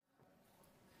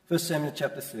1 Samuel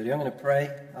chapter 30. I'm going to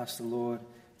pray, ask the Lord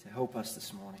to help us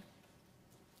this morning.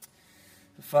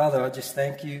 But Father, I just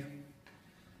thank you,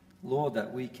 Lord,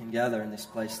 that we can gather in this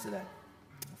place today.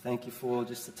 I thank you for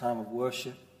just a time of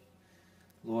worship.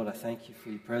 Lord, I thank you for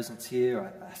your presence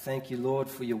here. I thank you, Lord,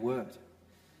 for your word.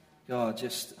 God,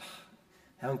 just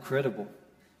how incredible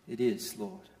it is,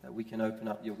 Lord, that we can open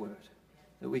up your word,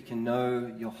 that we can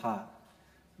know your heart,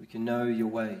 we can know your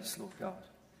ways, Lord God.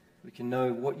 We can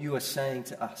know what you are saying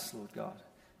to us, Lord God,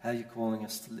 how you're calling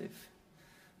us to live.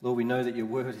 Lord, we know that your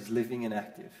word is living and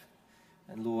active.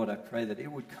 And Lord, I pray that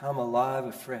it would come alive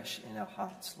afresh in our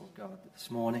hearts, Lord God,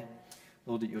 this morning.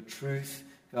 Lord, that your truth,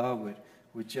 God,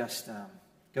 would just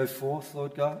go forth,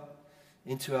 Lord God,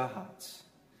 into our hearts.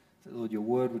 That, Lord, your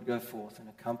word would go forth and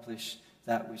accomplish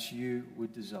that which you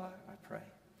would desire, I pray.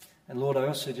 And Lord, I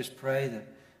also just pray that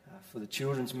for the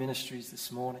children's ministries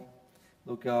this morning,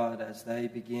 Lord God, as they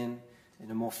begin in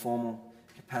a more formal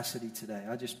capacity today,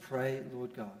 I just pray,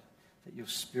 Lord God, that your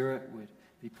Spirit would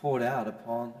be poured out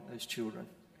upon those children,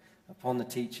 upon the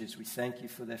teachers. We thank you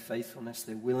for their faithfulness,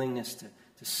 their willingness to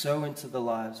sow into the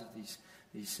lives of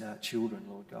these children,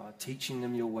 Lord God, teaching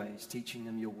them your ways, teaching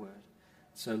them your word.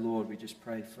 So, Lord, we just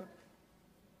pray for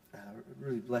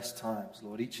really blessed times,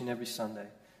 Lord, each and every Sunday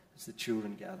as the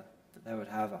children gather, that they would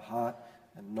have a heart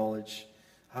and knowledge,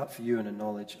 heart for you and a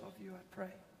knowledge of you, I pray.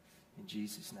 In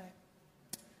Jesus' name.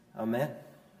 Amen.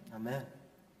 Amen.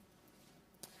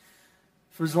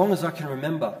 For as long as I can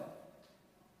remember,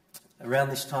 around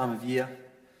this time of year,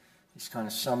 this kind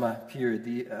of summer period,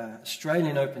 the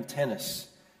Australian Open tennis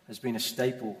has been a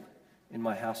staple in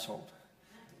my household.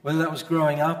 Whether that was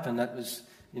growing up, and that was,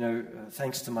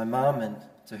 thanks to my mum and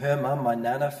to her mum, my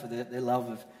nana, for their love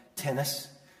of tennis.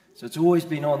 So it's always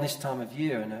been on this time of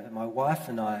year, and my wife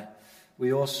and I,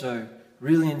 we also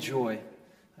really enjoy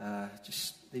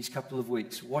just these couple of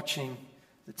weeks watching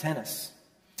the tennis.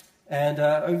 And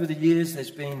over the years, there's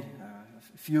been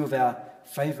a few of our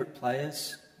favorite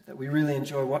players that we really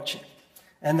enjoy watching.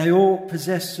 And they all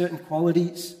possess certain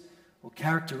qualities or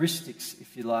characteristics,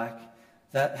 if you like,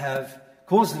 that have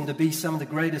caused them to be some of the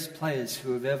greatest players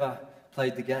who have ever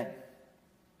played the game.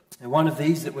 And one of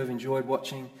these that we've enjoyed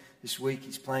watching this week,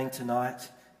 he's playing tonight,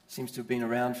 seems to have been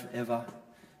around forever,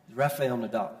 is Rafael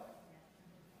Nadal.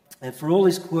 And for all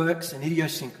his quirks and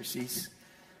idiosyncrasies,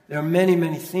 there are many,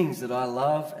 many things that I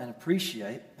love and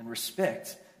appreciate and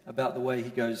respect about the way he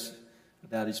goes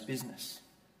about his business.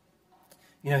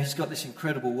 He's got this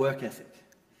incredible work ethic.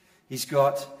 He's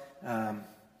got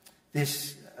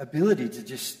this ability to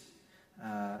just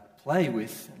play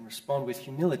with and respond with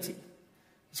humility.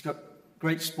 He's got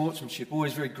great sportsmanship,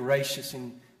 always very gracious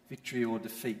in victory or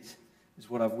defeat, is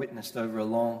what I've witnessed over a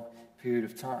long period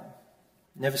of time.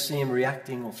 Never see him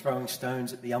reacting or throwing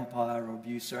stones at the umpire or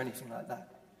abuse or anything like that.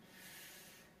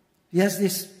 He has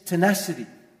this tenacity,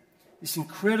 this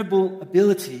incredible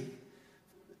ability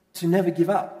to never give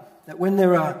up. That when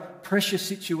there are pressure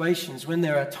situations, when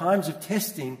there are times of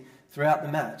testing throughout the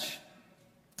match,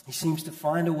 he seems to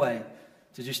find a way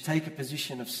to just take a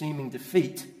position of seeming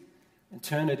defeat and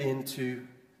turn it into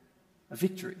a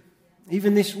victory.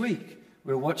 Even this week,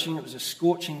 we were watching, it was a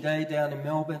scorching day down in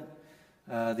Melbourne.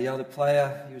 The other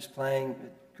player he was playing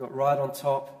got right on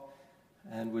top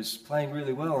and was playing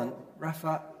really well. And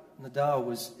Rafa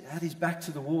Nadal had his back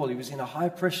to the wall. He was in a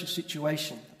high-pressure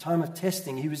situation, a time of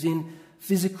testing. He was in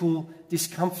physical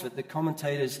discomfort. The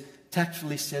commentators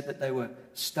tactfully said that they were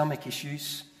stomach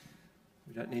issues.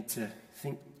 We don't need to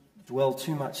dwell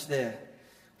too much there.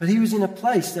 But he was in a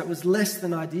place that was less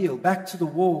than ideal, back to the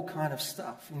wall kind of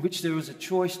stuff, in which there was a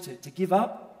choice to give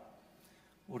up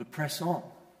or to press on.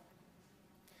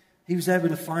 He was able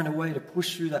to find a way to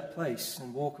push through that place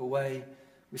and walk away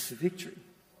with the victory.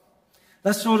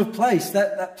 That sort of place,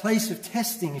 that place of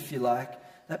testing, if you like,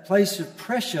 that place of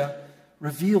pressure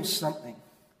reveals something.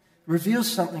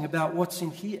 Reveals something about what's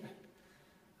in here.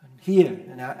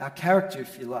 And our character,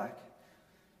 if you like.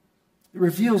 It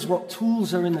reveals what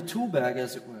tools are in the tool bag,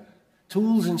 as it were.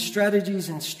 Tools and strategies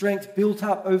and strength built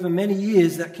up over many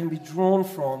years that can be drawn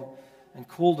from and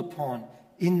called upon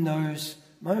in those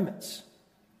moments.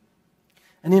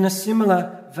 And in a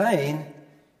similar vein,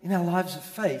 in our lives of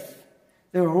faith,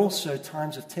 there are also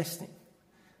times of testing.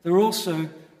 There are also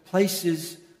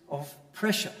places of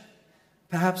pressure,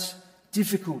 perhaps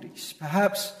difficulties,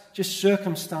 perhaps just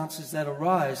circumstances that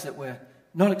arise that we're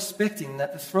not expecting,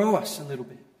 that throw us a little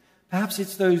bit. Perhaps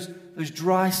it's those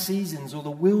dry seasons or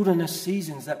the wilderness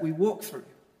seasons that we walk through.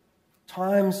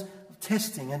 Times of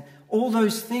testing, and all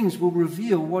those things will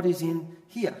reveal what is in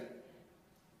here.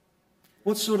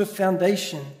 What sort of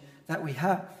foundation that we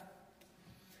have.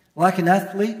 Like an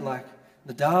athlete, like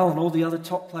Nadal and all the other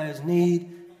top players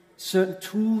need certain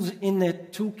tools in their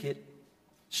toolkit,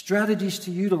 strategies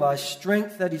to utilize,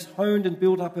 strength that is honed and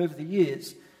built up over the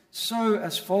years. So,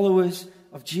 as followers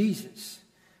of Jesus,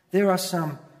 there are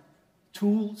some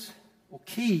tools or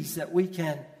keys that we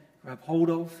can grab hold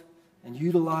of and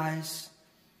utilize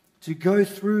to go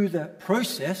through the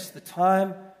process, the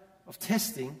time of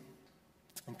testing,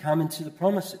 and come into the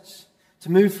promises,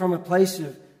 to move from a place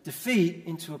of defeat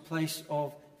into a place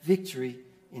of victory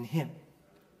in Him.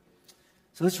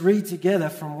 So let's read together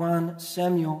from 1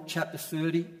 Samuel chapter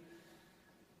 30,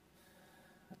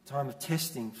 a time of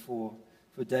testing for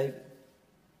David.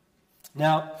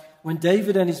 Now, when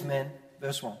David and his men,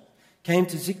 verse 1, came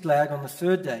to Ziklag on the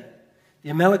third day, the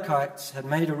Amalekites had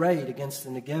made a raid against the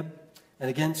Negeb and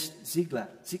against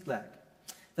Ziklag.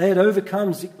 They had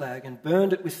overcome Ziklag and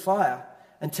burned it with fire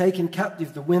and taken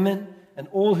captive the women and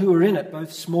all who were in it,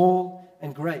 both small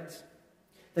and great.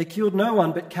 They killed no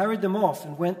one but carried them off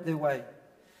and went their way.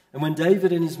 And when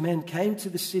David and his men came to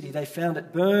the city, they found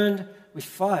it burned with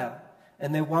fire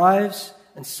and their wives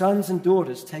and sons and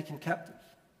daughters taken captive.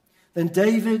 Then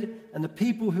David and the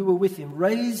people who were with him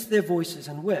raised their voices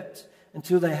and wept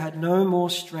until they had no more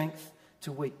strength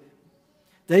to weep.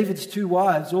 David's 2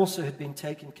 wives also had been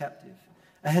taken captive,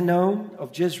 Ahinoam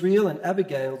of Jezreel and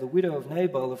Abigail, the widow of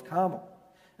Nabal of Carmel.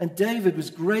 And David was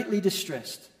greatly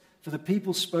distressed, for the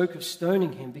people spoke of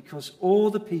stoning him, because all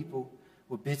the people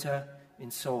were bitter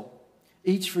in soul,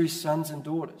 each for his sons and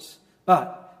daughters.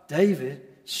 But David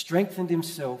strengthened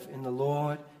himself in the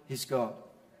Lord his God.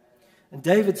 And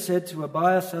David said to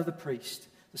Abiathar the priest,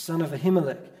 the son of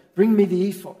Ahimelech, "Bring me the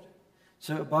ephod."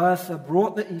 So Abiathar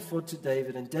brought the ephod to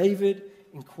David, and David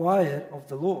inquired of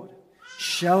the Lord,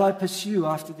 "Shall I pursue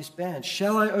after this band?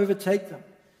 Shall I overtake them?"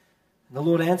 And the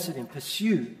Lord answered him,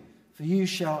 "Pursue, for you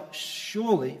shall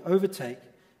surely overtake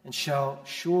and shall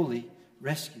surely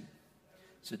rescue."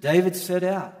 So David set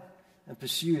out and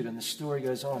pursued, and the story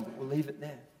goes on, but we'll leave it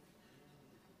there.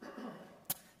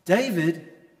 David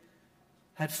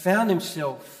had found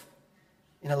himself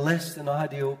in a less than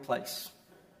ideal place,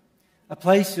 a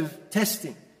place of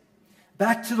testing,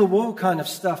 back to the wall kind of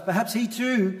stuff. Perhaps he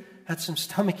too had some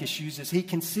stomach issues as he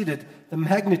considered the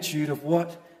magnitude of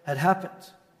what had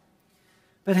happened.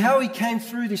 But how he came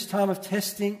through this time of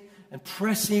testing and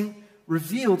pressing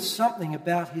revealed something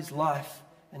about his life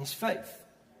and his faith.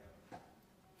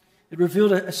 It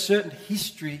revealed a certain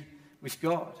history with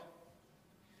God.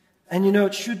 And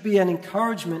it should be an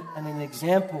encouragement and an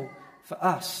example for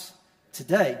us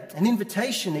today, an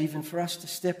invitation even for us to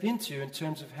step into in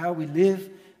terms of how we live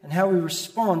and how we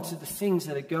respond to the things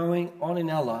that are going on in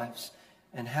our lives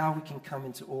and how we can come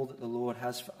into all that the Lord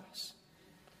has for us.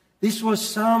 This was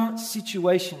some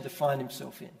situation to find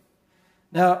himself in.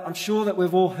 Now, I'm sure that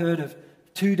we've all heard of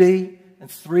 2D and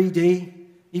 3D,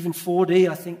 even 4D,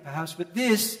 I think perhaps, but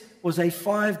this was a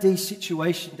 5D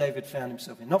situation David found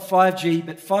himself in. Not 5G,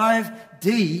 but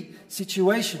 5D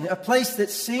situation. A place that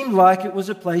seemed like it was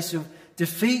a place of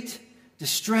defeat,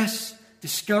 distress,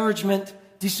 discouragement,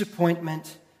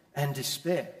 disappointment, and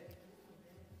despair.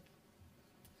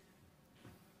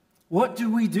 What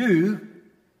do we do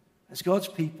as God's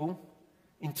people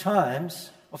in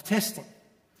times of testing?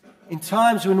 In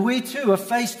times when we too are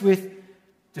faced with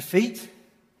defeat,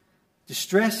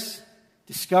 distress,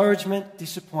 discouragement,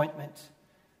 disappointment,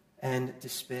 and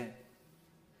despair.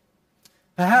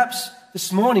 Perhaps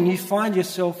this morning you find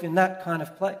yourself in that kind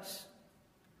of place.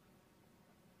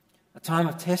 A time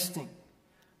of testing,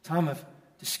 a time of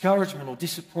discouragement or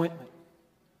disappointment.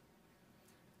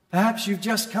 Perhaps you've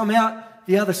just come out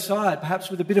the other side, perhaps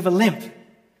with a bit of a limp.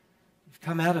 You've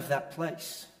come out of that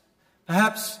place.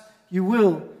 Perhaps you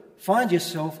will find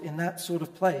yourself in that sort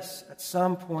of place at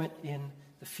some point in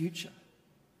the future.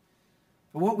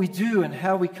 But what we do and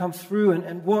how we come through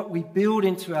and what we build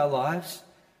into our lives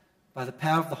by the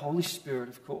power of the Holy Spirit,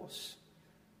 of course,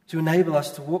 to enable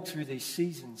us to walk through these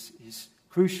seasons is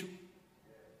crucial.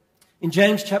 In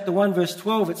James chapter 1 verse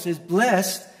 12 it says,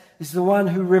 "Blessed is the one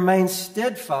who remains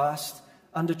steadfast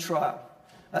under trial."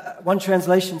 One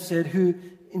translation said, "Who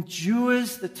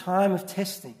endures the time of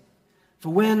testing. For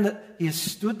when he has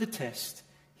stood the test,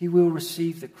 he will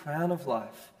receive the crown of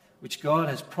life, which God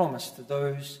has promised to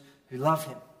those who love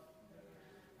him."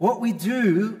 What we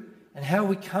do and how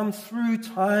we come through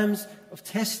times of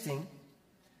testing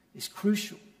is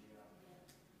crucial.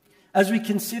 As we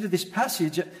consider this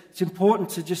passage, it's important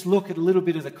to just look at a little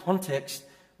bit of the context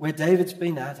where David's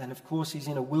been at, and of course he's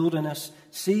in a wilderness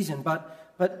season,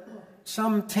 but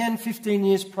some 10, 15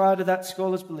 years prior to that,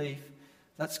 scholars believe,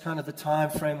 that's kind of the time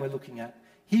frame we're looking at.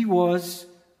 He was,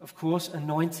 of course,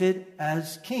 anointed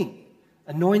as king,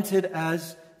 anointed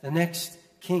as the next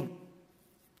king.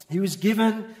 He was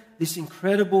given this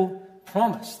incredible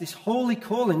promise, this holy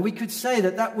calling. We could say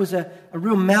that that was a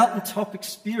real mountaintop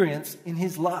experience in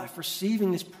his life,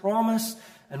 receiving this promise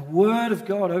and word of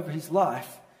God over his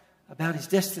life about his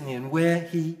destiny and where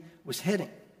he was heading.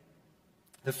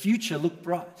 The future looked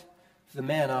bright for the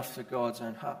man after God's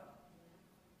own heart.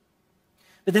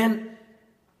 But then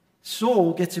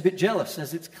Saul gets a bit jealous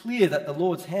as it's clear that the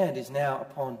Lord's hand is now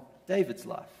upon David's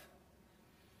life.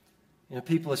 You know,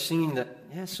 people are singing that,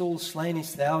 Saul's slain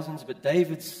his thousands, but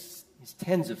David's his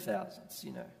tens of thousands,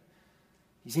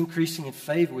 He's increasing in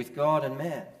favor with God and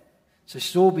man. So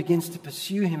Saul begins to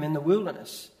pursue him in the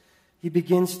wilderness. He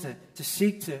begins to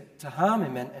seek to harm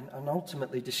him and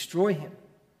ultimately destroy him.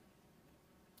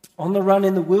 On the run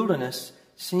in the wilderness,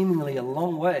 seemingly a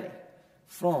long way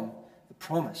from the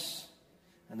promise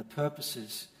and the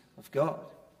purposes of God.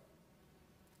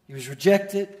 He was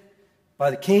rejected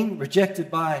by the king, rejected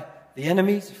by the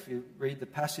enemies. If you read the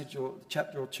passage or the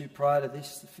chapter or two prior to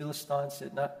this, the Philistines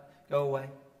said, "No, go away."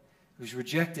 He was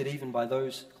rejected even by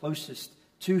those closest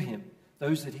to him,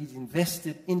 those that he'd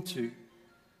invested into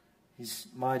his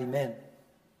mighty men.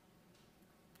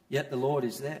 Yet the Lord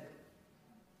is there.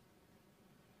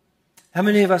 How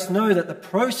many of us know that the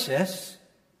process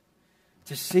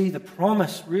to see the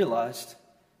promise realized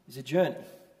is a journey?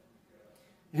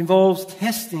 It involves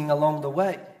testing along the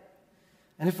way.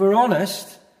 And if we're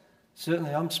honest,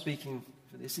 certainly I'm speaking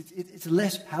for this, it's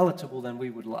less palatable than we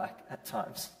would like at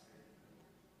times.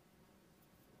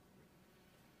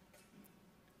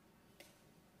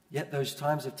 Yet those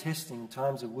times of testing,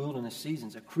 times of wilderness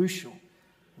seasons are crucial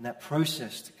in that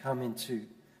process to come into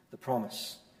the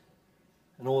promise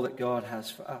and all that God has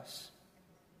for us.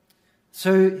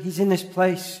 So he's in this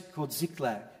place called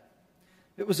Ziklag.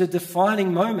 It was a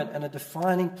defining moment and a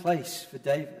defining place for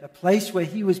David, a place where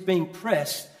he was being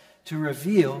pressed to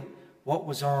reveal what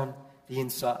was on the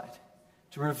inside,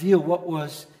 to reveal what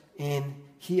was in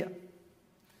here.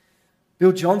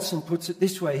 Bill Johnson puts it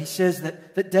this way. He says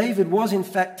that David was in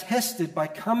fact tested by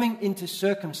coming into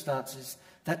circumstances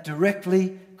that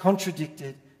directly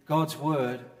contradicted God's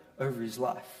word over his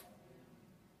life.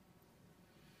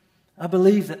 I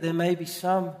believe that there may be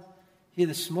some here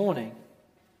this morning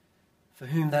for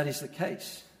whom that is the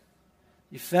case.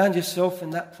 You found yourself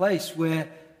in that place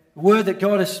where the word that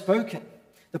God has spoken,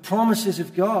 the promises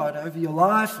of God over your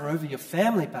life or over your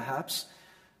family perhaps,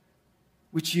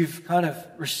 which you've kind of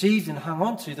received and hung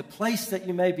on to, the place that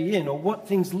you may be in or what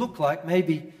things look like may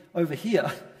be over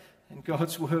here and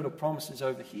God's word or promises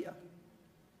over here.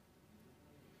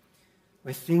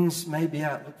 Where things may be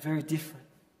out, look very different.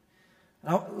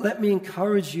 Now, let me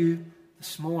encourage you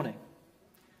this morning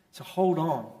to hold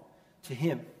on to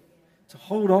Him, to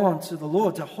hold on to the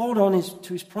Lord, to hold on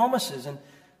to His promises. And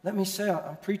let me say,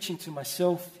 I'm preaching to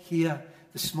myself here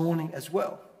this morning as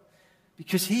well,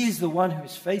 because He is the one who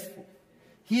is faithful.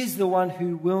 He is the one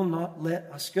who will not let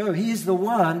us go. He is the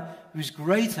one who's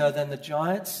greater than the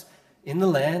giants in the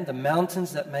land, the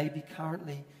mountains that may be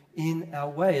currently in our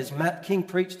way. As Matt King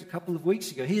preached a couple of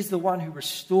weeks ago, He is the one who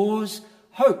restores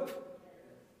hope.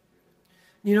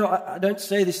 You know, I don't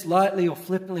say this lightly or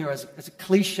flippantly or as a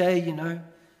cliche,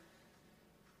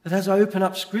 but as I open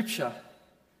up Scripture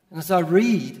and as I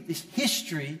read this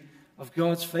history of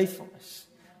God's faithfulness,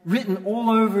 written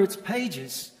all over its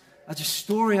pages, are just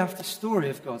story after story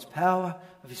of God's power,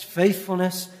 of His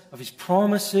faithfulness, of His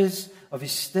promises, of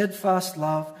His steadfast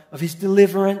love, of His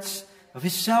deliverance, of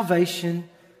His salvation.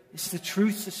 It's the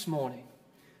truth this morning.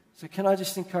 So can I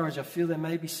just encourage, I feel there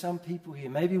may be some people here,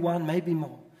 maybe one, maybe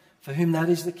more, for whom that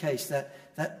is the case,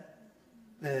 that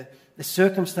the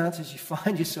circumstances you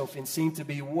find yourself in seem to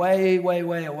be way, way,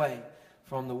 way away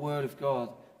from the Word of God,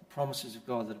 the promises of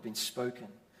God that have been spoken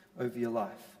over your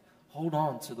life. Hold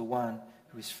on to the one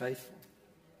who is faithful.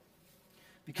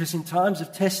 Because in times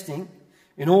of testing,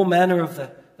 in all manner of the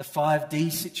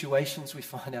 5D situations we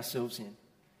find ourselves in,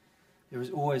 there is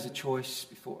always a choice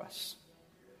before us.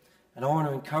 And I want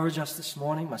to encourage us this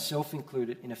morning, myself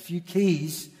included, in a few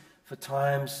keys for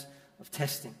times of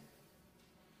testing.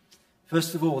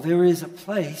 First of all, there is a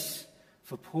place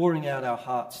for pouring out our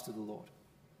hearts to the Lord.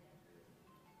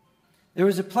 There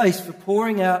is a place for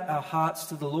pouring out our hearts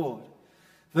to the Lord.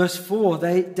 Verse 4,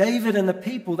 David and the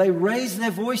people, they raised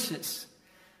their voices.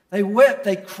 They wept,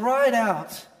 they cried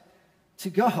out to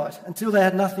God until they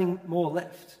had nothing more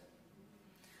left.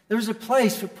 There is a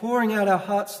place for pouring out our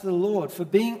hearts to the Lord, for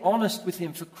being honest with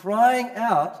Him, for crying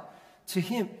out to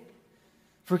Him,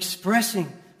 for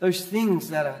expressing those things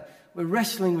that we're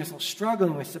wrestling with or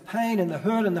struggling with, the pain and the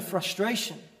hurt and the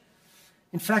frustration.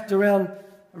 In fact, around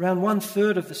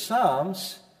 1/3 of the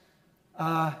Psalms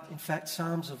are, in fact,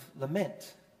 psalms of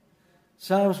lament.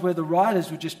 Psalms where the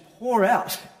writers would just pour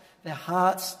out their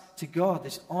hearts to God,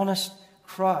 this honest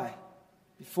cry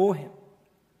before Him.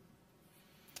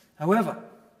 However,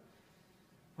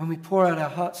 when we pour out our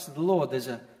hearts to the Lord, there's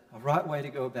a right way to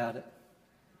go about it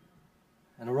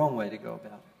and a wrong way to go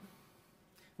about it.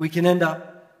 We can end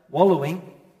up wallowing,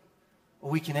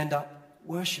 or we can end up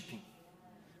worshipping.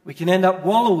 We can end up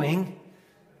wallowing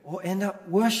or end up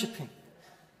worshipping.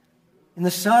 In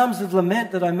the Psalms of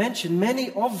Lament that I mentioned,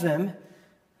 many of them,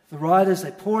 the writers,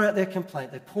 they pour out their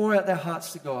complaint, they pour out their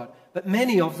hearts to God. But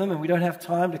many of them, and we don't have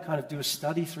time to kind of do a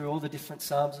study through all the different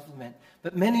Psalms of Lament,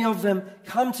 but many of them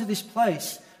come to this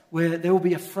place where there will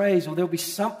be a phrase or there will be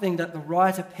something that the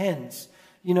writer pens,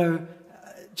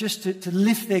 just to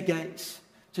lift their gaze,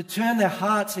 to turn their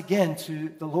hearts again to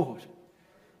the Lord.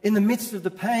 In the midst of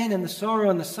the pain and the sorrow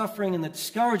and the suffering and the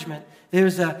discouragement, there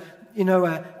is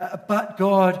but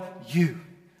God, you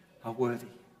are worthy.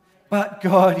 But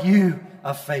God, you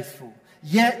are faithful.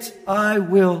 Yet I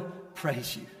will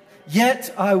praise you.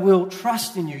 Yet I will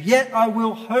trust in you. Yet I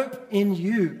will hope in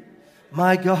you,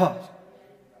 my God.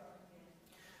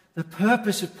 The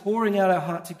purpose of pouring out our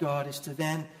heart to God is to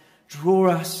then draw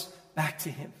us back to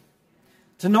Him.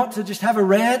 Not to just have a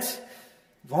rant,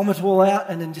 vomit it all out,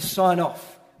 and then just sign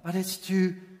off. But it's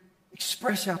to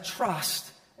express our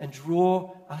trust and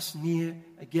draw us near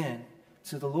again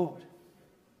to the Lord.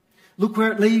 Look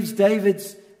where it leads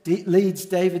David's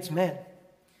men.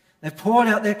 They've poured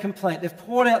out their complaint, they've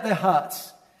poured out their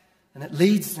hearts, and it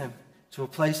leads them to a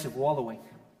place of wallowing,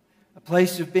 a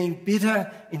place of being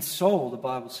bitter in soul, the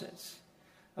Bible says,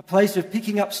 a place of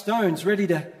picking up stones ready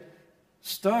to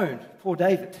stone poor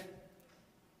David.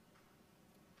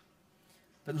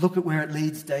 But look at where it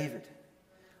leads David.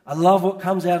 I love what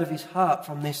comes out of his heart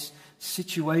from this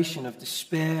situation of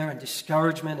despair and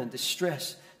discouragement and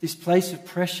distress, this place of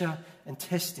pressure and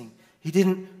testing. He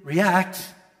didn't react,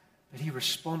 but he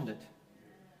responded.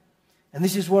 And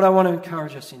this is what I want to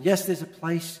encourage us in. Yes, there's a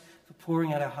place for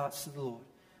pouring out our hearts to the Lord,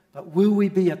 but will we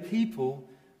be a people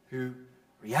who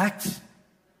react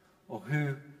or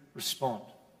who respond?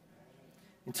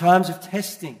 In times of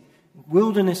testing, in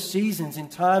wilderness seasons, in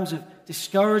times of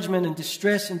discouragement and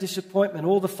distress and disappointment,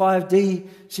 all the 5D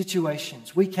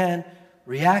situations, we can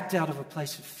react out of a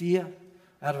place of fear,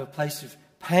 out of a place of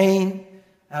pain,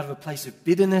 out of a place of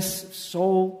bitterness of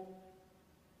soul,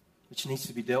 which needs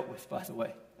to be dealt with, by the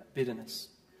way, that bitterness.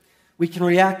 We can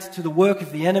react to the work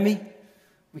of the enemy.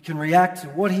 We can react to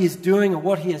what he is doing or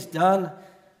what he has done.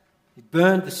 He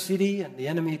burned the city and the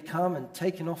enemy had come and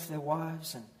taken off their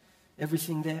wives and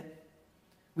everything there.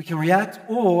 We can react,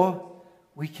 or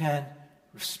we can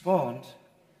respond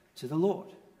to the Lord.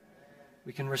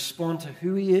 We can respond to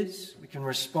who He is. We can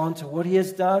respond to what He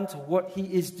has done, to what He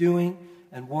is doing,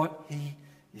 and what He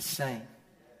is saying.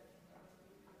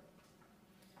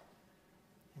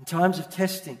 In times of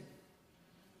testing,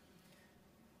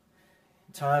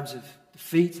 in times of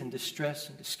defeat and distress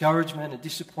and discouragement and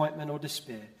disappointment or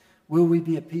despair, will we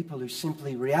be a people who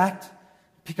simply react,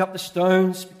 pick up the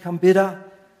stones, become bitter,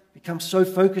 become so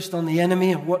focused on the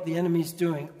enemy and what the enemy is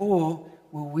doing, or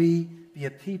will we be a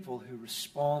people who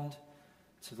respond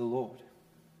to the Lord?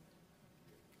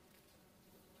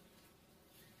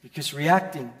 Because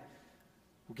reacting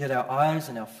will get our eyes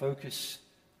and our focus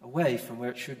away from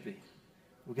where it should be.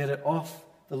 We'll get it off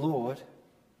the Lord,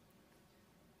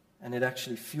 and it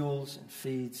actually fuels and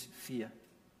feeds fear.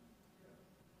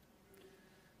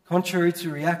 Contrary to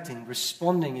reacting,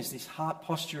 responding is this heart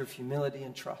posture of humility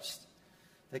and trust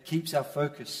that keeps our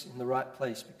focus in the right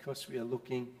place because we are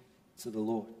looking to the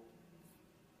Lord.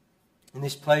 In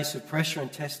this place of pressure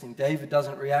and testing, David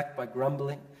doesn't react by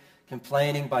grumbling,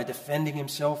 complaining, by defending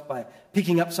himself, by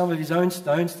picking up some of his own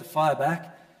stones to fire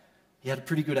back. He had a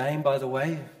pretty good aim, by the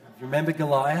way. Remember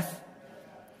Goliath?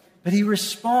 But he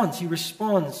responds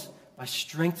by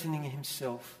strengthening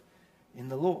himself in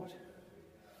the Lord.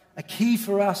 A key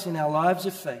for us in our lives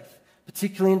of faith,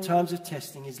 particularly in times of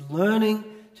testing, is learning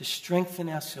to strengthen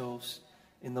ourselves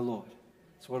in the Lord.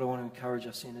 That's what I want to encourage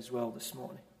us in as well this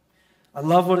morning. I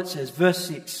love what it says, verse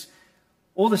 6.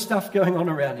 All the stuff going on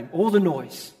around him, all the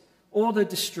noise, all the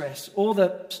distress, all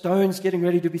the stones getting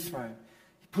ready to be thrown.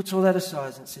 He puts all that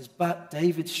aside and says, but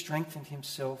David strengthened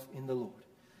himself in the Lord.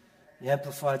 The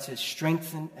Amplified says,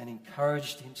 strengthened and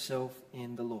encouraged himself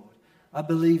in the Lord. I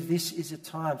believe this is a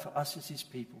time for us as His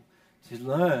people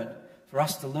for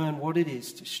us to learn what it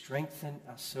is to strengthen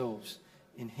ourselves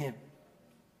in Him.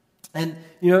 And,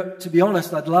 to be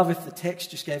honest, I'd love if the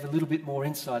text just gave a little bit more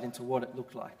insight into what it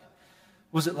looked like.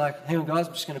 Was it like, hang on guys,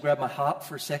 I'm just going to grab my harp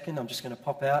for a second, I'm just going to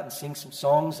pop out and sing some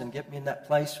songs and get me in that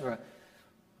place where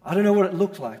I don't know what it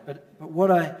looked like, but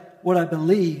what I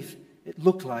believe it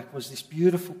looked like was this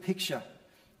beautiful picture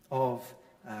of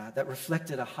that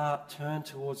reflected a heart turned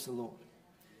towards the Lord,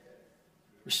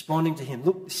 responding to Him.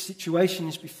 Look, this situation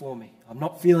is before me. I'm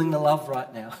not feeling the love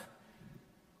right now.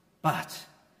 But,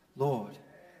 Lord,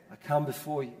 I come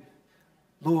before you.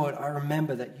 Lord, I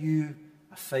remember that you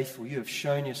are faithful. You have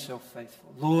shown yourself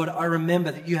faithful. Lord, I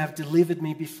remember that you have delivered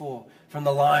me before from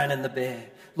the lion and the bear.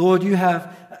 Lord, you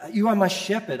are my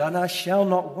shepherd, and I shall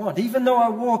not want. Even though I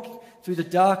walk through the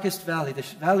darkest valley, the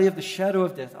valley of the shadow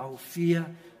of death, I will fear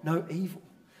no evil.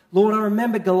 Lord, I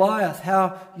remember Goliath,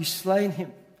 how you slain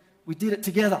him. We did it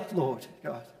together, Lord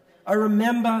God. I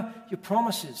remember your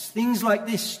promises, things like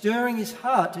this, stirring his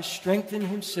heart to strengthen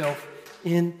himself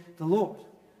in the Lord.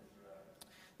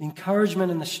 The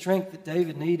encouragement and the strength that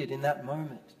David needed in that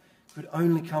moment could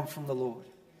only come from the Lord.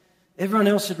 Everyone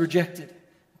else had rejected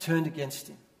and turned against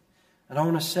him. And I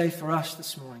want to say for us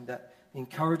this morning that the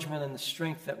encouragement and the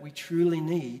strength that we truly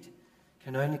need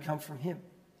can only come from Him.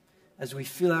 As we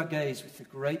fill our gaze with the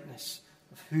greatness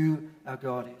of who our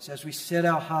God is, as we set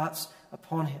our hearts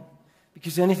upon Him,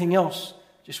 because anything else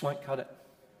just won't cut it.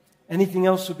 Anything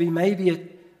else will be maybe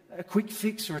a quick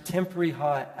fix or a temporary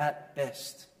high at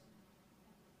best.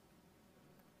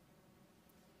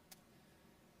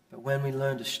 But when we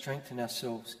learn to strengthen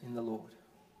ourselves in the Lord,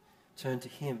 turn to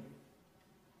Him,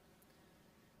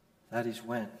 that is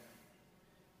when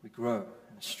we grow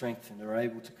and are strengthened and are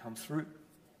able to come through.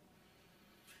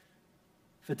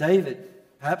 For David,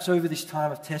 perhaps over this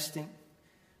time of testing,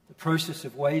 the process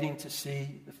of waiting to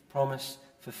see the promise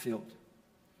fulfilled,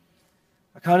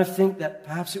 I kind of think that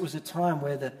perhaps it was a time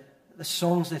where the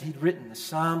songs that he'd written, the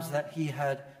psalms that he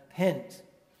had penned,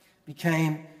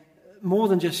 became more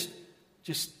than just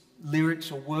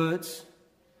lyrics or words,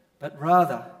 but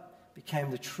rather became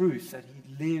the truth that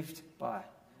he lived by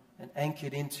and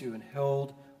anchored into and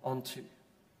held onto.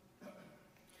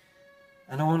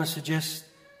 And I want to suggest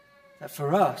that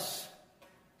for us,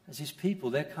 as His people,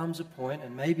 there comes a point,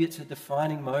 and maybe it's a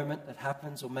defining moment that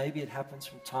happens, or maybe it happens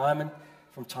from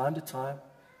time to time,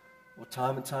 or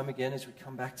time and time again as we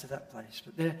come back to that place.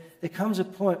 But there comes a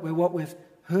point where what we've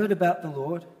heard about the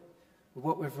Lord, or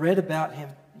what we've read about Him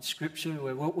in Scripture,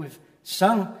 or what we've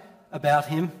sung about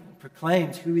Him and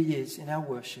proclaimed who He is in our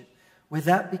worship, where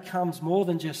that becomes more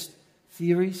than just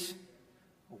theories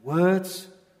or words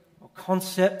or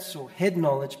concepts or head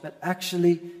knowledge, but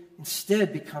actually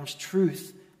instead becomes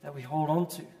truth that we hold on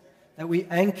to, that we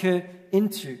anchor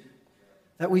into,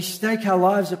 that we stake our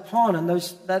lives upon, and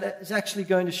that is actually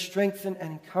going to strengthen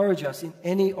and encourage us in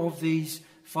any of these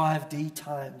 5D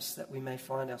times that we may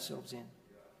find ourselves in.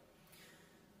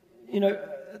 You know,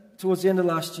 towards the end of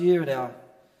last year at our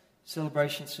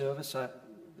celebration service,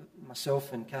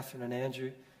 myself and Catherine and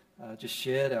Andrew just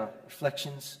shared our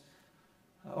reflections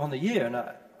on the year, and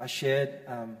I shared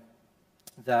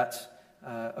that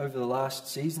over the last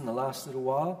season, the last little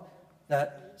while,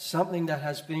 that something that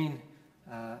has been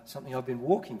something I've been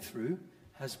walking through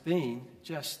has been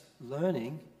just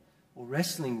learning or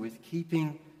wrestling with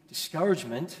keeping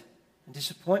discouragement and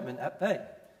disappointment at bay.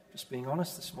 Just being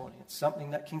honest this morning. It's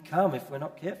something that can come if we're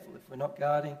not careful, if we're not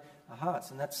guarding our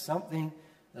hearts. And that's something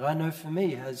that I know for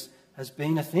me has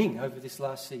been a thing over this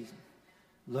last season.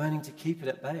 Learning to keep it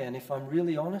at bay. And if I'm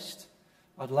really honest,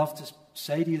 I'd love to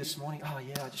say to you this morning, oh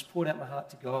yeah, I just poured out my heart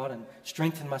to God and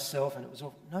strengthened myself and it was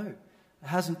all... No, it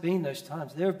hasn't been those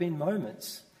times. There have been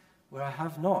moments where I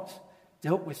have not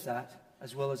dealt with that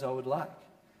as well as I would like.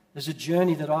 There's a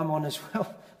journey that I'm on as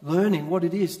well, learning what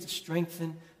it is to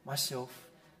strengthen myself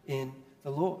in the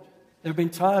Lord. There have been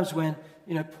times when,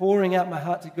 pouring out my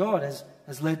heart to God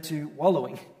has led to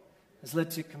wallowing, has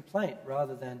led to complaint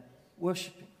rather than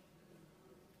worshiping.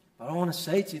 But I want to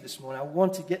say to you this morning, I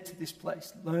want to get to this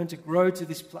place, learn to grow to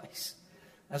this place,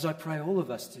 as I pray all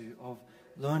of us do, of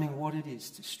learning what it is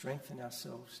to strengthen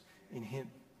ourselves in Him.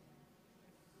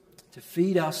 To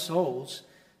feed our souls,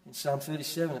 in Psalm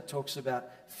 37 it talks about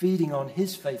feeding on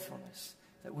His faithfulness,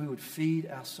 that we would feed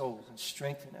our souls and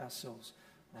strengthen ourselves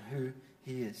on who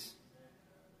He is.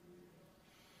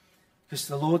 Because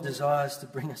the Lord desires to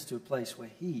bring us to a place where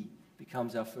He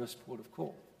becomes our first port of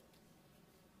call.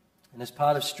 And as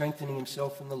part of strengthening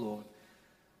himself in the Lord,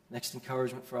 next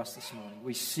encouragement for us this morning,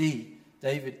 we see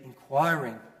David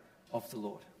inquiring of the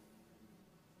Lord.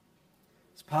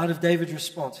 It's part of David's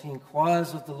response. He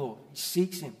inquires of the Lord. He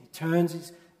seeks Him. He turns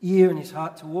his ear and his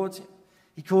heart towards Him.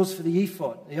 He calls for the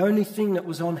ephod, the only thing that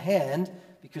was on hand,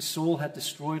 because Saul had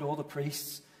destroyed all the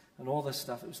priests and all this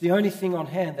stuff. It was the only thing on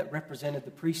hand that represented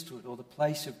the priesthood or the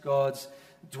place of God's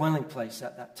dwelling place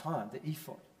at that time, the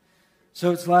ephod.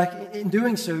 So it's like, in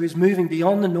doing so, he's moving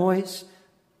beyond the noise,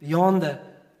 beyond the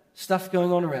stuff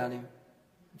going on around him,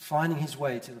 and finding his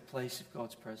way to the place of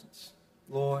God's presence.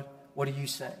 Lord, what are you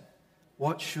saying?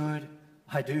 What should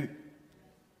I do?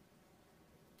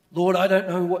 Lord, I don't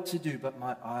know what to do, but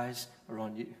my eyes are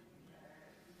on you.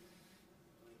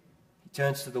 He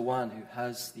turns to the one who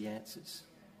has the answers.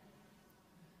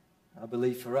 I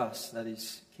believe for us that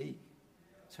is key.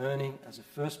 Turning as a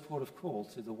first port of call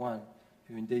to the one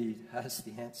who indeed has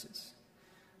the answers.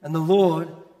 And the Lord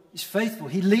is faithful.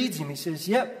 He leads him. He says,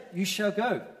 yep, you shall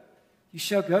go. You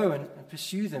shall go and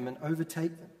pursue them and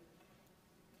overtake them.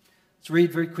 Let's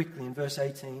read very quickly in verse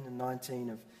 18 and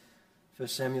 19 of 1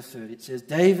 Samuel 30. It says,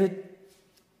 David,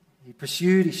 he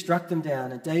pursued, he struck them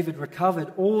down, and David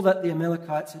recovered all that the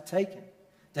Amalekites had taken.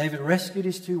 David rescued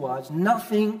his 2 wives.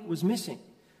 Nothing was missing,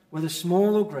 whether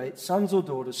small or great, sons or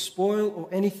daughters, spoil or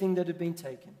anything that had been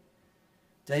taken.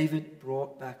 David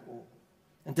brought back all.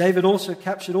 And David also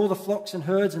captured all the flocks and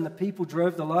herds, and the people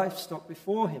drove the livestock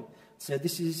before him. Said,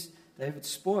 this is David's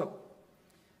spoil.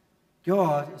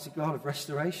 God is a God of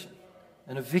restoration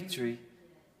and of victory.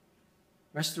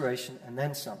 Restoration and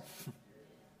then some.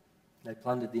 They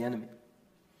plundered the enemy.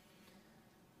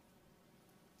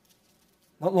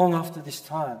 Not long after this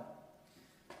time,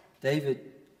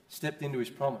 David stepped into his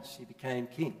promise. He became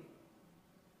king.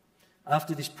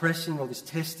 After this pressing or this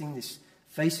testing, this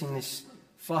facing this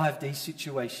 5D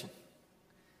situation,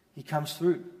 he comes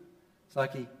through. It's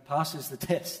like he passes the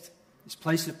test. This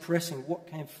place of pressing, what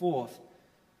came forth,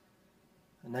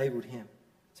 enabled him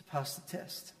to pass the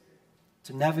test,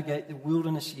 to navigate the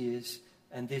wilderness years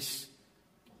and this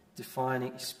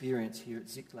defining experience here at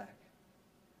Ziklag.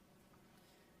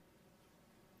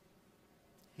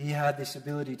 He had this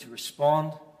ability to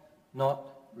respond, not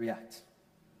react.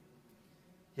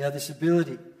 He had this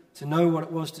ability to know what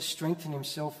it was to strengthen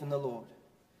himself in the Lord,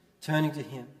 turning to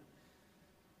him.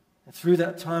 And through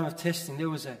that time of testing, there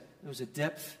was a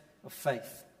depth of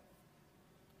faith.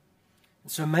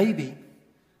 And so maybe,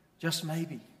 just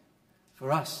maybe,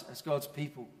 for us as God's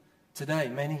people today,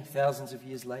 many thousands of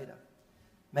years later,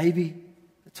 maybe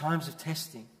the times of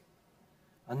testing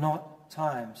are not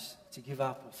times to give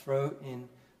up or throw in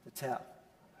the towel.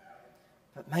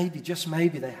 But maybe, just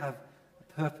maybe, they have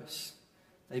a purpose.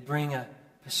 They bring a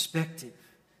perspective.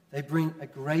 They bring a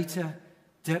greater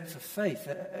depth of faith,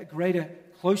 a greater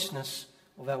closeness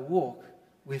of our walk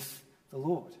with the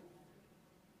Lord.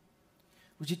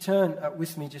 Would you turn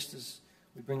with me, just as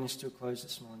we bring this to a close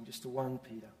this morning, just to 1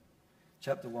 Peter,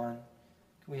 chapter 1.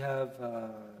 Can we have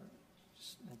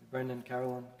maybe Brendan and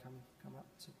Carolyn come up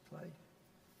to play?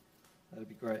 That would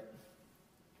be great.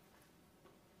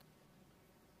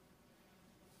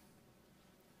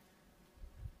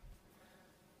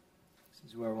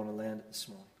 This is where I want to land it this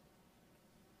morning.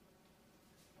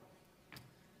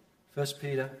 1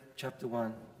 Peter chapter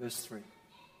 1, verse 3.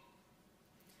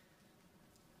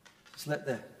 Just let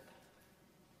the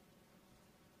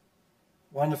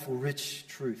wonderful, rich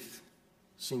truth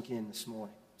sink in this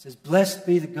morning. It says, blessed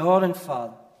be the God and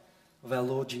Father of our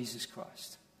Lord Jesus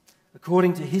Christ.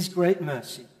 According to his great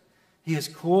mercy, he has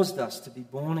caused us to be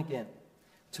born again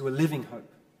to a living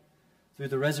hope through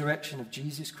the resurrection of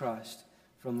Jesus Christ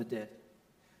from the dead,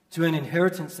 to an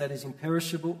inheritance that is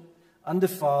imperishable,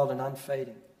 undefiled and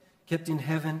unfading, kept in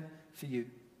heaven for you,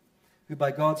 who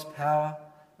by God's power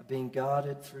are being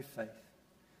guarded through faith,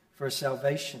 for a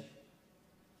salvation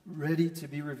ready to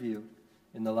be revealed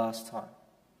in the last time.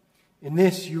 In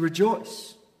this you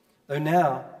rejoice, though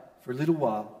now, for a little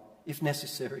while, if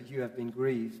necessary, you have been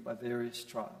grieved by various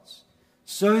trials,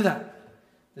 so that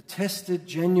the tested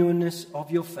genuineness of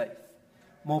your faith,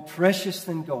 more precious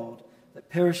than gold that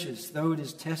perishes though it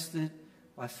is tested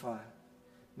by fire,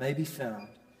 may be found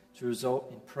to result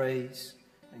in praise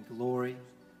and glory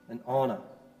and honor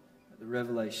at the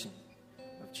revelation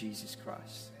of Jesus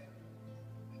Christ.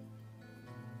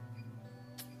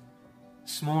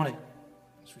 This morning,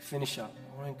 as we finish up,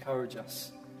 I want to encourage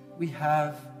us. We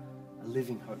have a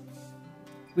living hope.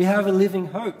 We have a living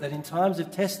hope that in times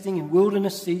of testing, in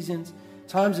wilderness seasons,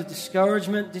 times of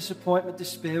discouragement, disappointment,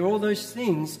 despair, all those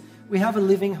things, we have a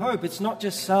living hope. It's not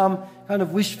just some kind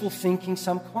of wishful thinking,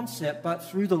 some concept, but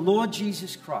through the Lord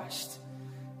Jesus Christ,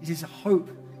 it is a hope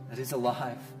that is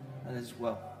alive and is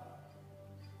well.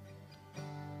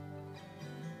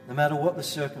 No matter what the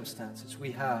circumstances,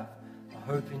 we have a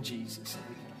hope in Jesus, and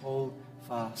we can hold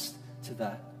fast to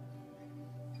that.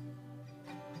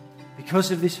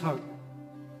 Because of this hope,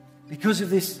 because of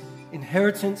this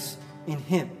inheritance in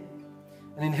him,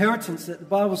 an inheritance that the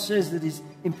Bible says that is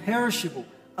imperishable,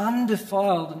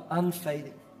 undefiled and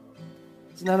unfading.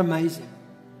 Isn't that amazing?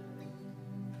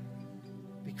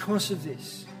 Because of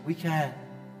this, we can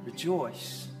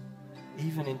rejoice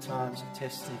even in times of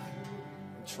testing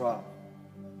and trial.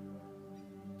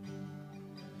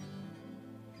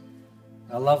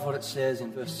 I love what it says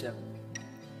in verse 7,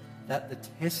 that the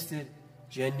tested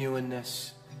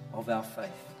genuineness of our faith.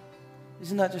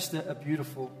 Isn't that just a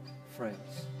beautiful phrase?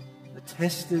 The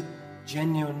tested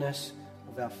genuineness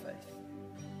of our faith.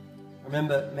 I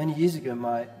remember many years ago,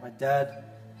 my dad had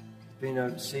been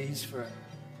overseas for a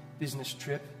business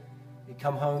trip. He'd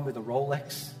come home with a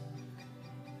Rolex,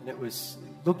 and it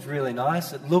looked really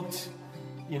nice. It looked,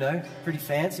 pretty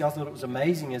fancy. I thought it was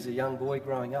amazing as a young boy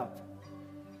growing up.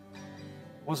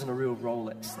 It wasn't a real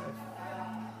Rolex, though.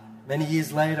 Many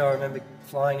years later, I remember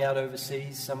flying out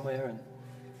overseas somewhere and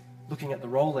looking at the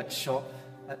Rolex shop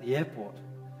at the airport.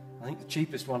 I think the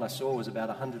cheapest one I saw was about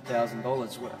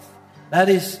 $100,000 worth. That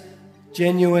is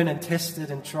genuine and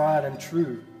tested and tried and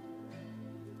true,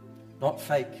 not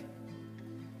fake.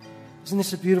 Isn't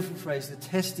this a beautiful phrase? The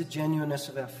tested genuineness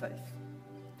of our faith.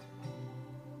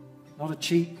 Not a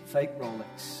cheap, fake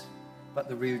Rolex, but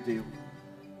the real deal.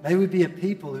 May we be a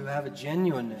people who have a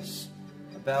genuineness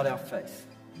about our faith.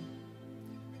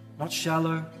 Not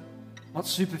shallow, not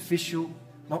superficial,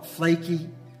 not flaky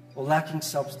or lacking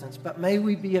substance, but may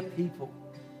we be a people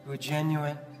who are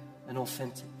genuine and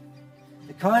authentic.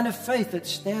 The kind of faith that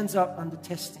stands up under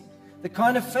testing. The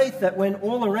kind of faith that when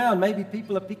all around maybe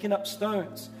people are picking up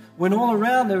stones, when all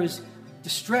around there is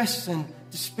distress and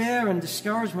despair and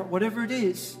discouragement, whatever it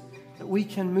is, that we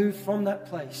can move from that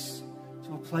place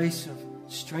to a place of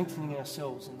strengthening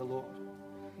ourselves in the Lord,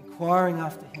 inquiring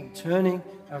after Him, turning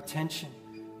our attention,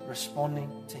 responding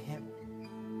to Him.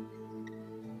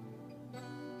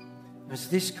 It's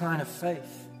this kind of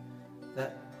faith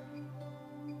that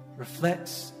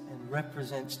reflects and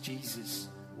represents Jesus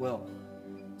well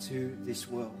to this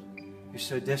world, who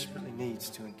so desperately needs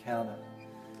to encounter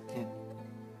Him.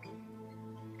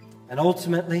 And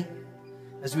ultimately,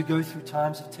 as we go through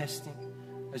times of testing,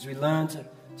 as we learn to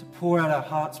pour out our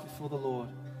hearts before the Lord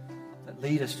that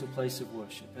lead us to a place of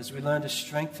worship, as we learn to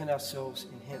strengthen ourselves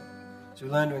in Him, as we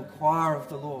learn to inquire of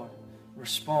the Lord,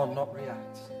 respond, not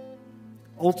react.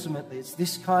 Ultimately, it's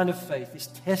this kind of faith, this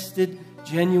tested,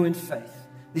 genuine faith.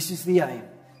 This is the aim.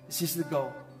 This is the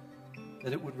goal.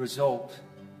 That it would result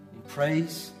in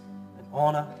praise and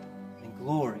honor and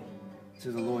glory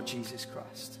to the Lord Jesus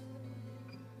Christ.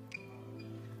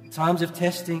 In times of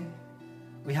testing,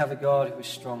 we have a God who is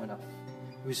strong enough,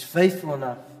 who is faithful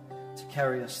enough to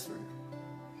carry us through.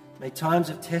 May times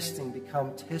of testing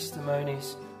become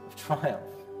testimonies of triumph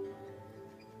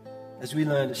as we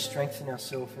learn to strengthen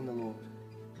ourselves in the Lord,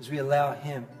 as we allow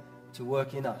Him to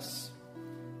work in us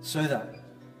so that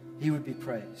He would be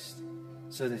praised,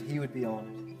 so that He would be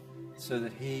honored, so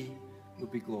that He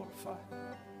would be glorified.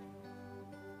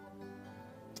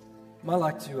 You might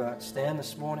like to stand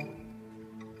this morning,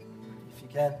 if you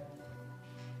can.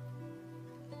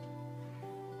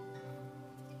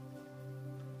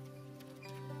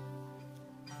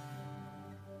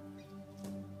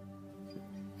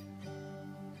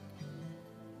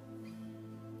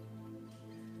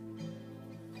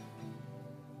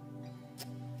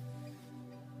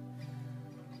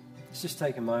 Let's just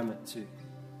take a moment to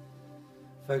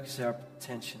focus our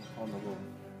attention upon the Lord.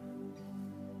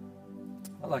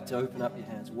 I'd like to open up your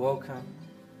hands. Welcome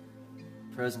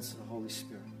the presence of the Holy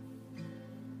Spirit.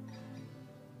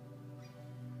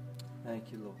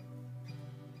 Thank you, Lord.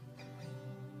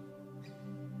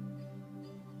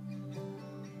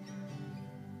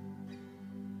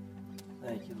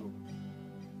 Thank you, Lord.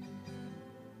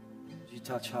 As you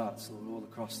touch hearts, Lord, all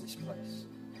across this place.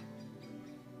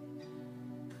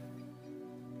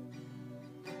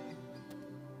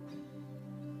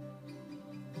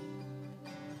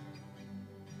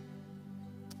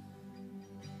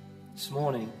 This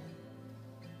morning,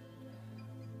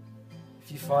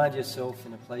 if you find yourself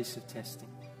in a place of testing,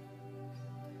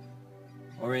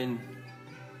 or in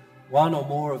one or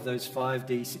more of those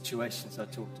 5D situations I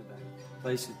talked about, a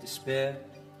place of despair,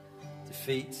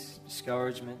 defeat,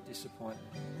 discouragement,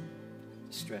 disappointment,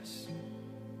 distress.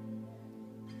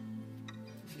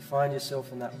 If you find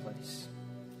yourself in that place,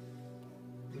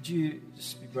 would you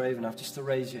just be brave enough just to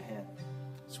raise your hand?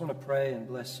 I just want to pray and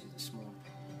bless you this morning.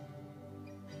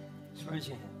 Just raise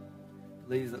your hand.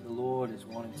 Believe that the Lord is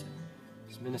wanting to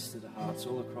just minister to hearts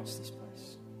all across this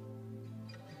place.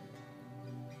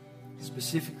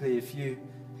 Specifically, if you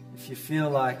feel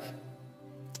like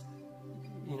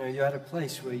you're at a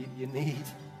place where you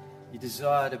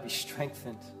desire to be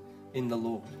strengthened in the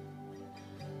Lord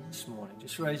this morning,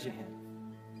 just raise your hand.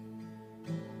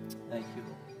 Thank you,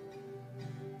 Lord.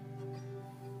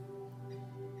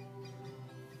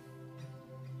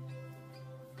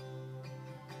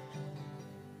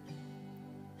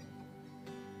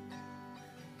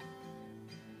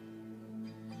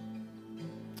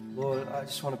 Lord, I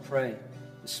just want to pray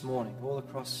this morning all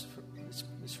across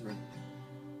this room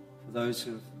for those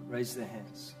who have raised their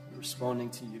hands, responding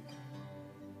to you.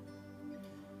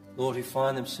 Lord, who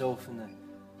find themselves in the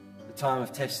time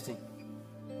of testing,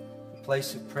 the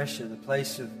place of pressure, the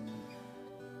place of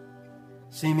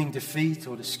seeming defeat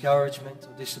or discouragement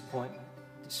or disappointment,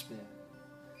 despair.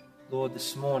 Lord,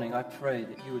 this morning I pray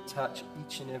that you would touch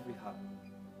each and every heart.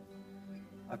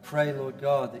 I pray, Lord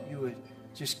God, that you would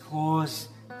just cause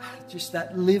just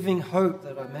that living hope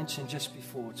that I mentioned just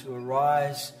before to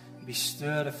arise and be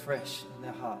stirred afresh in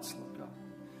their hearts, Lord God.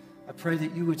 I pray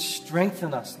that you would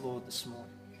strengthen us, Lord, this morning.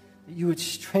 That you would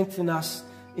strengthen us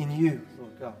in you,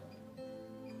 Lord God.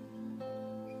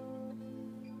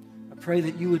 I pray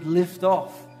that you would lift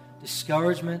off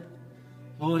discouragement,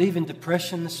 Lord, even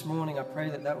depression this morning. I pray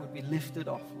that that would be lifted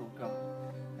off, Lord God.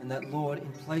 And that, Lord,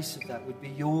 in place of that would be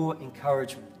your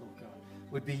encouragement, Lord God.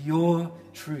 Would be your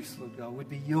truth, Lord God. Would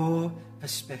be your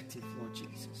perspective, Lord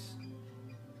Jesus.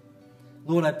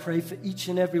 Lord, I pray for each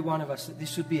and every one of us that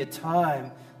this would be a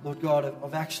time, Lord God,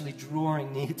 of actually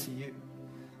drawing near to you.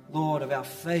 Lord, of our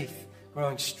faith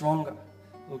growing stronger,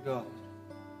 Lord God.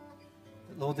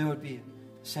 That, Lord, there would be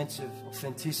a sense of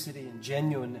authenticity and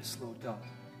genuineness, Lord God,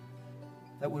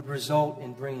 that would result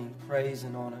in bringing praise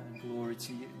and honor and glory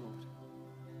to you, Lord.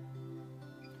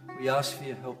 We ask for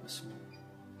your help this morning.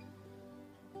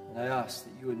 And I ask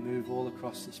that you would move all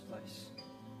across this place.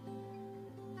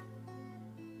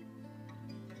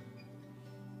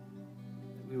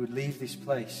 That we would leave this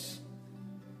place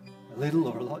a little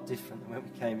or a lot different than when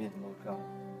we came in, Lord God.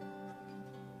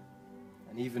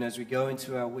 And even as we go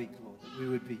into our week, Lord, that we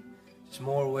would be just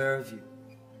more aware of you,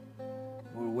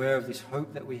 more aware of this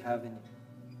hope that we have in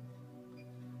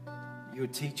you. You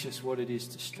would teach us what it is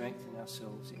to strengthen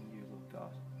ourselves in you, Lord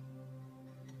God.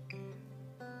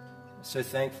 I'm so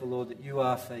thankful, Lord, that you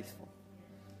are faithful,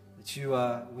 that you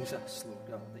are with us, Lord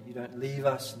God, that you don't leave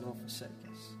us nor forsake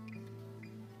us.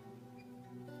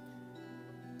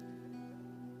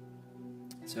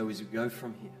 So as we go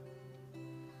from here,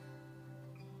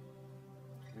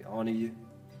 we honor you,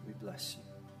 we bless you.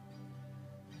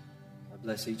 I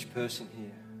bless each person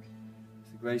here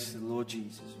with the grace of the Lord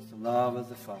Jesus, with the love of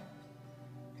the Father,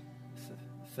 with the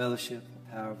fellowship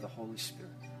and power of the Holy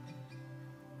Spirit.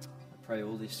 I pray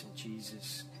all this in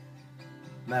Jesus'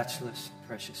 matchless,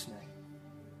 precious name.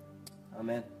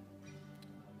 Amen.